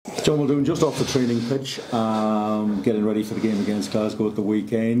John Muldoon, just off the training pitch, getting ready for the game against Glasgow at the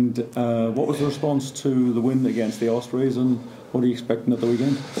weekend. What was the response to the win against the Ospreys, and what are you expecting at the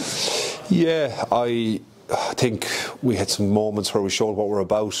weekend? Yeah, I think we had some moments where we showed what we're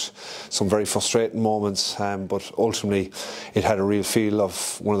about, some very frustrating moments, but ultimately it had a real feel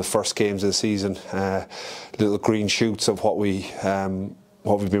of one of the first games of the season, little green shoots of what we've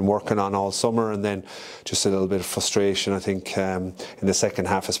been working on all summer, and then just a little bit of frustration. I think in the second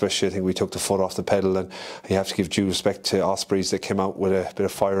half especially, I think we took the foot off the pedal, and you have to give due respect to Ospreys. They came out with a bit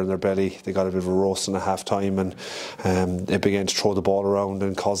of fire in their belly. They got a bit of a roast in the half time, and they began to throw the ball around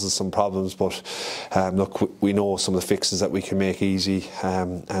and causing some problems, but look, we know some of the fixes that we can make easy,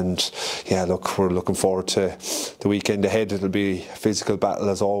 and yeah, look, we're looking forward to the weekend ahead. It'll be a physical battle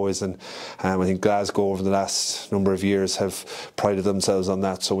as always, and I think Glasgow over the last number of years have prided themselves on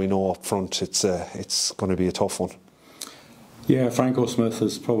that, so we know up front it's going to be a tough one. Yeah, Franco Smith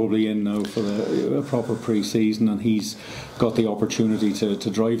is probably in now for a proper pre-season, and he's got the opportunity to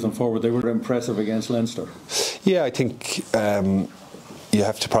drive them forward. They were impressive against Leinster. Yeah, I think you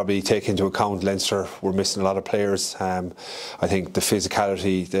have to probably take into account Leinster were missing a lot of players. I think the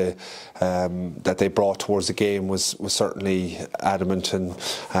physicality that they brought towards the game was certainly adamant, and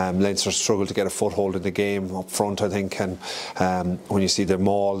Leinster struggled to get a foothold in the game up front, I think, and when you see the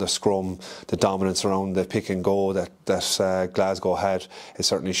maul, the scrum, the dominance around the pick and go that Glasgow had, it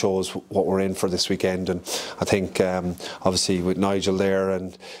certainly shows what we're in for this weekend. And I think obviously with Nigel there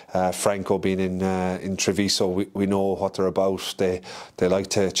and Franco being in Treviso, we know what they're about. They like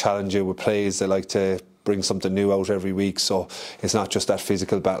to challenge you with plays. They like to bring something new out every week. So it's not just that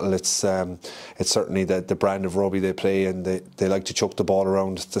physical battle. It's certainly the brand of rugby they play, and they like to chuck the ball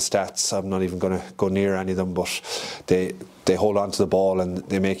around. The stats, I'm not even going to go near any of them, but they hold on to the ball and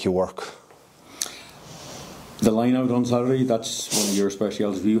they make you work. The line out on Saturday, that's one of your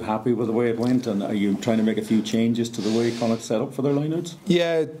specialities. Are you happy with the way it went, and are you trying to make a few changes to the way Connacht set up for their line outs?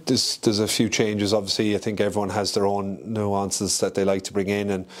 Yeah, there's a few changes. Obviously, I think everyone has their own nuances that they like to bring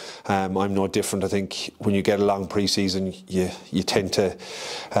in, and I'm no different. I think when you get a long pre-season, you tend to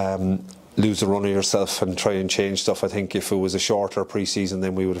lose the run of yourself and try and change stuff. I think if it was a shorter pre-season,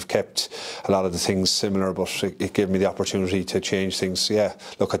 then we would have kept a lot of the things similar, but it gave me the opportunity to change things. Yeah,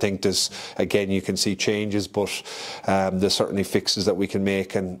 look, I think again, you can see changes, but there's certainly fixes that we can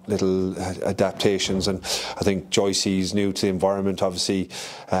make and little adaptations. And I think Joyce is new to the environment. Obviously,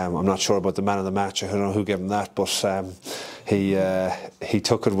 I'm not sure about the man of the match. I don't know who gave him that, but he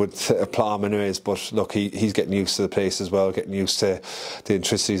took it with aplomb anyways. But look, he's getting used to the place as well, getting used to the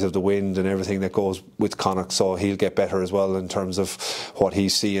intricacies of the wind and everything that goes with Connacht, so he'll get better as well in terms of what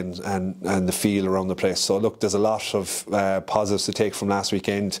he's seeing and the feel around the place. So look, there's a lot of positives to take from last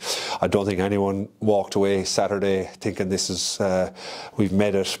weekend. I don't think anyone walked away Saturday thinking this is we've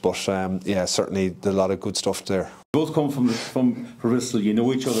made it, but yeah, certainly there's a lot of good stuff there. You both come from Bristol, you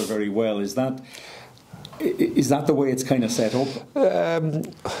know each other very well. Is that the way it's kind of set up?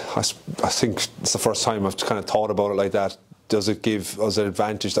 I think it's the first time I've kind of thought about it like that. Does it give us an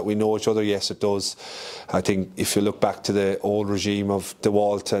advantage that we know each other? Yes, it does. I think if you look back to the old regime of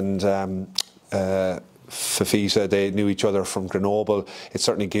DeWalt and Fafita, they knew each other from Grenoble. It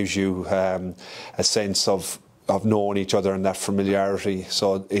certainly gives you a sense of knowing each other and that familiarity,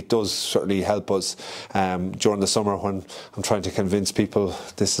 so it does certainly help us during the summer when I'm trying to convince people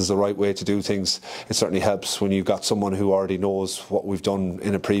this is the right way to do things. It certainly helps when you've got someone who already knows what we've done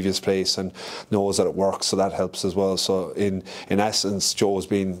in a previous place and knows that it works, so that helps as well. So in essence, Joe's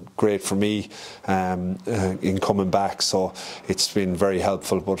been great for me in coming back, so it's been very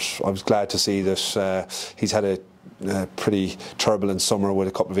helpful. But I was glad to see that he's had a pretty turbulent summer with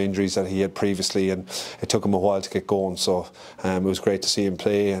a couple of injuries that he had previously, and it took him a while to get going, so it was great to see him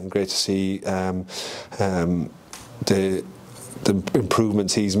play and great to see the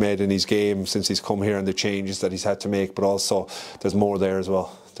improvements he's made in his game since he's come here and the changes that he's had to make, but also there's more there as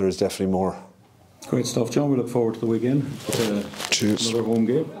well. There is definitely more. Great stuff, John. We look forward to the weekend. Cheers. Another home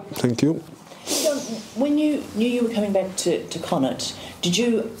game. Thank you. When you knew you were coming back to Connacht, did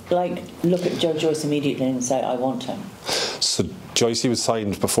you look at Joyce immediately and say, I want him? So Joyce was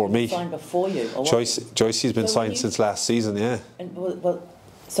signed before me. Signed before you? Joyce has been signed since last season, yeah. And,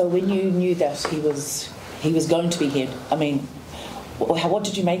 so when you knew that he was going to be here, I mean, what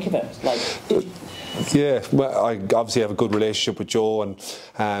did you make of it? Yeah, well, I obviously have a good relationship with Joe,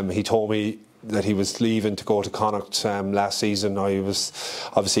 and he told me that he was leaving to go to Connacht last season. I was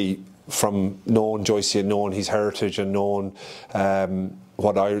obviously, from knowing Joyce and knowing his heritage and knowing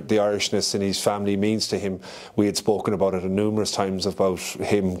what the Irishness in his family means to him. We had spoken about it numerous times about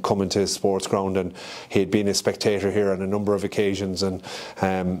him coming to his sports ground, and he had been a spectator here on a number of occasions, and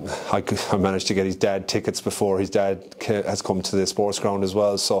I managed to get his dad tickets before his dad has come to the sports ground as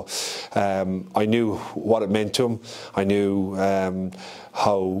well. So I knew what it meant to him. I knew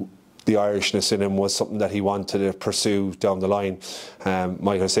how the Irishness in him was something that he wanted to pursue down the line.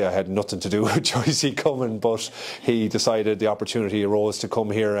 Might I say I had nothing to do with Joyce coming, but he decided the opportunity arose to come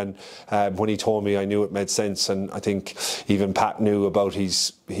here, and when he told me, I knew it made sense. And I think even Pat knew about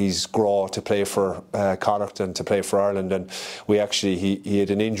his grow to play for Connacht and to play for Ireland, and we actually he had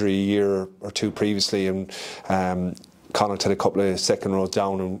an injury a year or two previously, and Connacht had a couple of second rows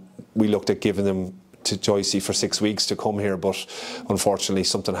down, and we looked at giving them to Joyce for 6 weeks to come here, but unfortunately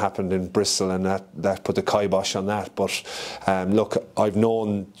something happened in Bristol, and that put the kibosh on that. But look, I've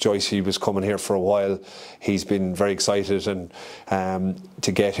known Joyce was coming here for a while. He's been very excited, and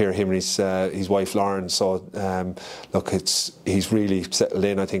to get here, him and his wife Lauren. So look, he's really settled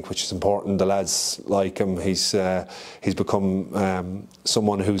in, I think, which is important. The lads like him. He's become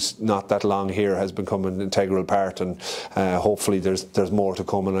someone who's not that long here, has become an integral part, and hopefully there's more to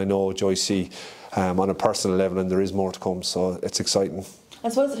come. And I know Joyce on a personal level, and there is more to come, so it's exciting. I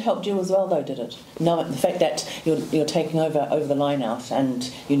suppose it helped you as well, though, did it? Knowing the fact that you're taking over the line out,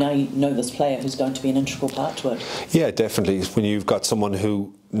 and you know this player who's going to be an integral part to it. Yeah, definitely. When you've got someone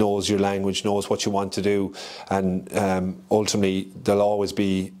who knows your language, knows what you want to do, and ultimately there'll always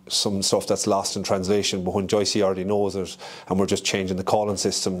be some stuff that's lost in translation, but when Joyce already knows it and we're just changing the calling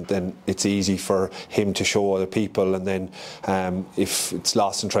system, then it's easy for him to show other people, and then if it's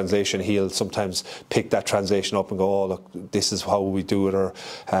lost in translation, he'll sometimes pick that translation up and go, oh look, this is how we do it, or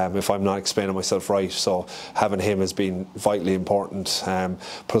if I'm not explaining myself right. So having him has been vitally important.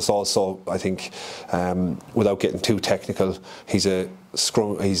 Plus also, I think, without getting too technical, he's a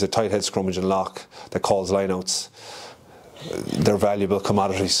tight head scrummage and lock that calls lineouts. They're valuable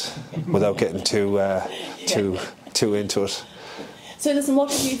commodities without getting too into it. So listen,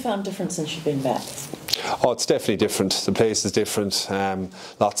 what have you found different since you've been back? Oh, it's definitely different. The place is different.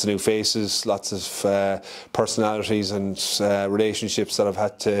 Lots of new faces, lots of personalities and relationships that I've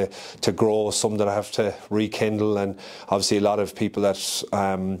had to grow, some that I have to rekindle, and obviously a lot of people that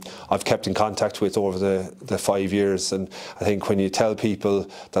I've kept in contact with over the 5 years. And I think when you tell people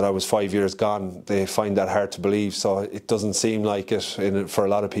that I was 5 years gone, they find that hard to believe. So it doesn't seem like it for a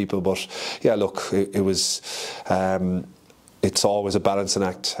lot of people. But yeah, look, it was... it's always a balancing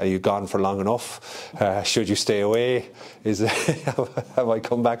act. Are you gone for long enough? Should you stay away? Have I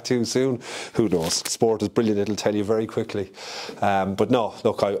come back too soon? Who knows? Sport is brilliant. It'll tell you very quickly. But no,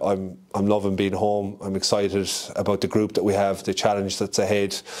 look, I'm loving being home. I'm excited about the group that we have, the challenge that's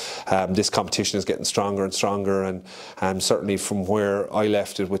ahead. This competition is getting stronger and stronger, and certainly from where I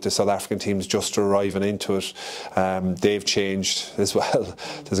left it with the South African teams just arriving into it, they've changed as well.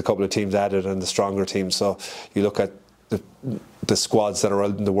 There's a couple of teams added and the stronger teams. So you look at the squads that are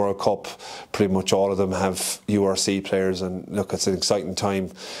out in the World Cup, pretty much all of them have URC players, and look, it's an exciting time.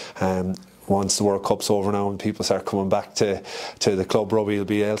 Once the World Cup's over now and people start coming back to the club rugby,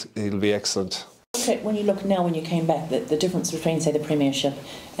 it'll be excellent. Okay, when you look now, when you came back, the difference between, say, the Premiership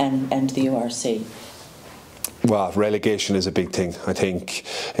and the URC? Well, relegation is a big thing. I think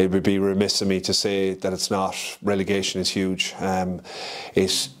it would be remiss of me to say that it's not. Relegation is huge.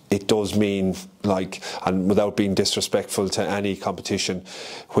 It does mean, like, and without being disrespectful to any competition,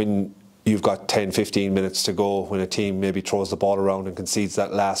 when you've got 10-15 minutes to go, when a team maybe throws the ball around and concedes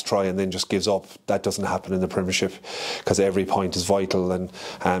that last try and then just gives up, that doesn't happen in the Premiership, because every point is vital, and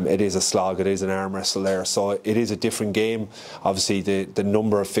it is a slog, it is an arm wrestle there, so it is a different game. Obviously the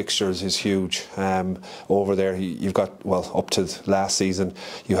number of fixtures is huge over there. You've got, well, up to last season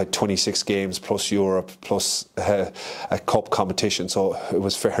you had 26 games plus Europe plus a cup competition, so it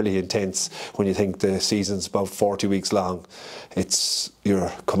was fairly intense. When you think the season's about 40 weeks long, you're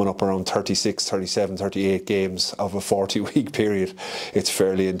coming up around 36, 37, 38 games of a 40-week period. It's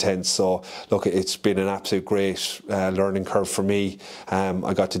fairly intense. So look, it's been an absolute great learning curve for me.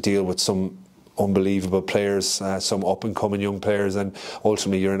 I got to deal with some unbelievable players, some up-and-coming young players, and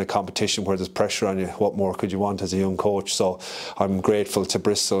ultimately you're in a competition where there's pressure on you. What more could you want as a young coach? So I'm grateful to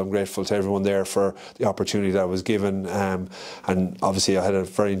Bristol, I'm grateful to everyone there for the opportunity that I was given, and obviously I had a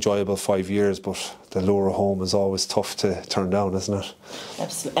very enjoyable 5 years, but the lure of home is always tough to turn down, isn't it?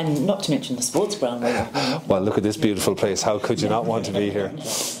 Absolutely, and not to mention the sports ground. Well, look at this beautiful place. How could you not want to be here?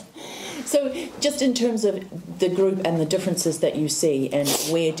 So, just in terms of the group and the differences that you see, and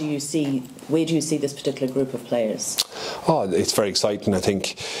where do you see this particular group of players? Oh, it's very exciting. I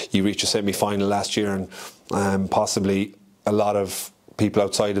think you reached a semi-final last year, and possibly a lot of people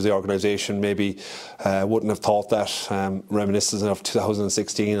outside of the organisation maybe wouldn't have thought that. Reminiscent of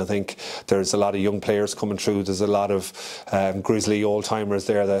 2016, I think there's a lot of young players coming through. There's a lot of grizzly old-timers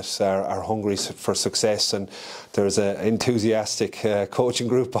there that are hungry for success, and there's an enthusiastic coaching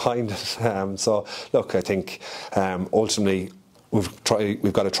group behind it. So look, I think ultimately we've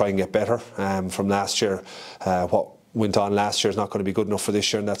got to try and get better from last year. What went on last year is not going to be good enough for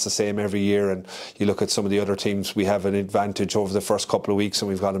this year, and that's the same every year. And you look at some of the other teams, we have an advantage over the first couple of weeks, and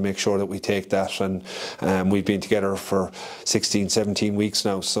we've got to make sure that we take that. And we've been together for 16, 17 weeks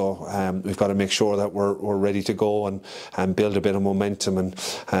now, so we've got to make sure that we're ready to go and build a bit of momentum. And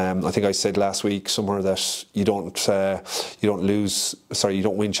I think I said last week somewhere that you don't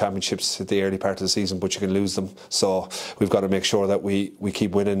win championships at the early part of the season, but you can lose them. So we've got to make sure that we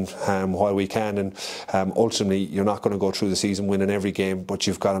keep winning while we can. And ultimately, you're not going to go through the season winning every game, but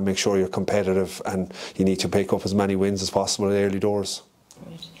you've got to make sure you're competitive, and you need to pick up as many wins as possible at early doors.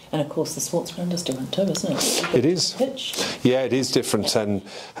 Right. And of course the sports ground is different too, isn't it? It is. Pitch. Yeah, it is different, and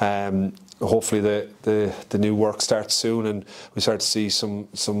hopefully the new work starts soon, and we start to see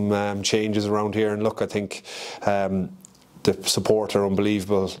some changes around here. And look, I think the support are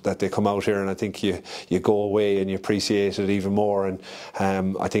unbelievable that they come out here, and I think you go away and you appreciate it even more. And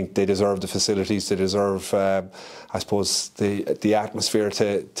I think they deserve the facilities, they deserve I suppose the atmosphere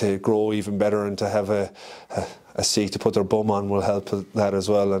to grow even better, and to have a seat to put their bum on will help that as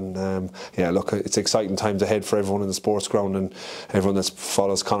well. And yeah, look, it's exciting times ahead for everyone in the sports ground and everyone that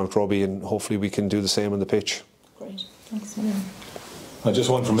follows Connacht Rugby, and hopefully we can do the same on the pitch. Great, thanks William.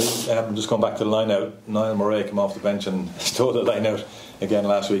 Just one from me. Just going back to the line out. Niall Murray came off the bench and stole the line out again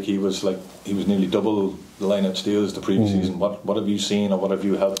last week. He was nearly double the line out steals the previous season. What have you seen, or what have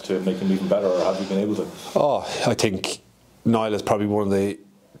you helped to make him even better, or have you been able to? Oh, I think Niall is probably one of the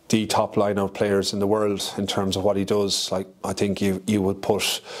top line-out players in the world in terms of what he does. Like, I think you would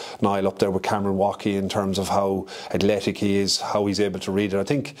put Niall up there with Cameron Walkie in terms of how athletic he is, how he's able to read it. I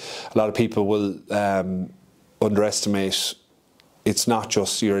think a lot of people will underestimate. It's not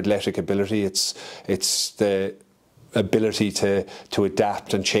just your athletic ability, it's the ability to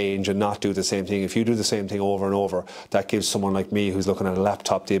adapt and change and not do the same thing. If you do the same thing over and over, that gives someone like me who's looking at a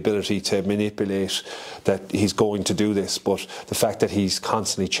laptop the ability to manipulate that he's going to do this. But the fact that he's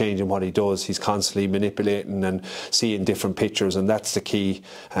constantly changing what he does, he's constantly manipulating and seeing different pictures, and that's the key.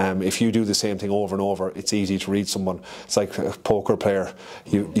 If you do the same thing over and over, it's easy to read someone. It's like a poker player.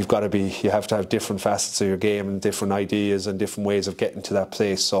 You have to have different facets of your game and different ideas and different ways of getting to that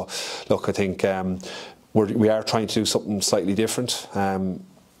place. So look, I think we are trying to do something slightly different,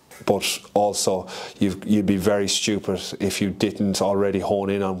 but also you'd be very stupid if you didn't already hone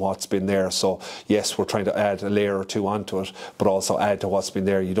in on what's been there. So yes, we're trying to add a layer or two onto it, but also add to what's been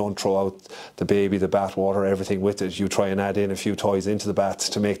there. You don't throw out the baby, the bathwater, everything with it. You try and add in a few toys into the bath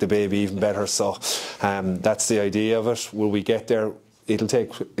to make the baby even better. So that's the idea of it. Will we get there? It'll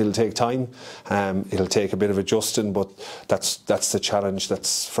take time. It'll take a bit of adjusting, but that's the challenge.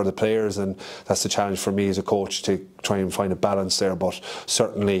 That's for the players, and that's the challenge for me as a coach, to try and find a balance there. But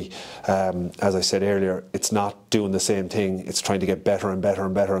certainly, as I said earlier, it's not doing the same thing. It's trying to get better and better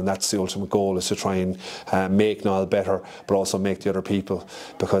and better, and that's the ultimate goal: is to try and make Niall better, but also make the other people.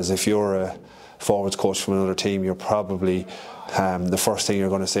 Because if you're a forwards coach from another team, you're probably the first thing you're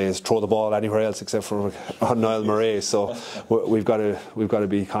going to say is throw the ball anywhere else except for on Niall Murray. So we've got to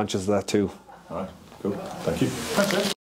be conscious of that too. All right, cool. Thank you. Thanks,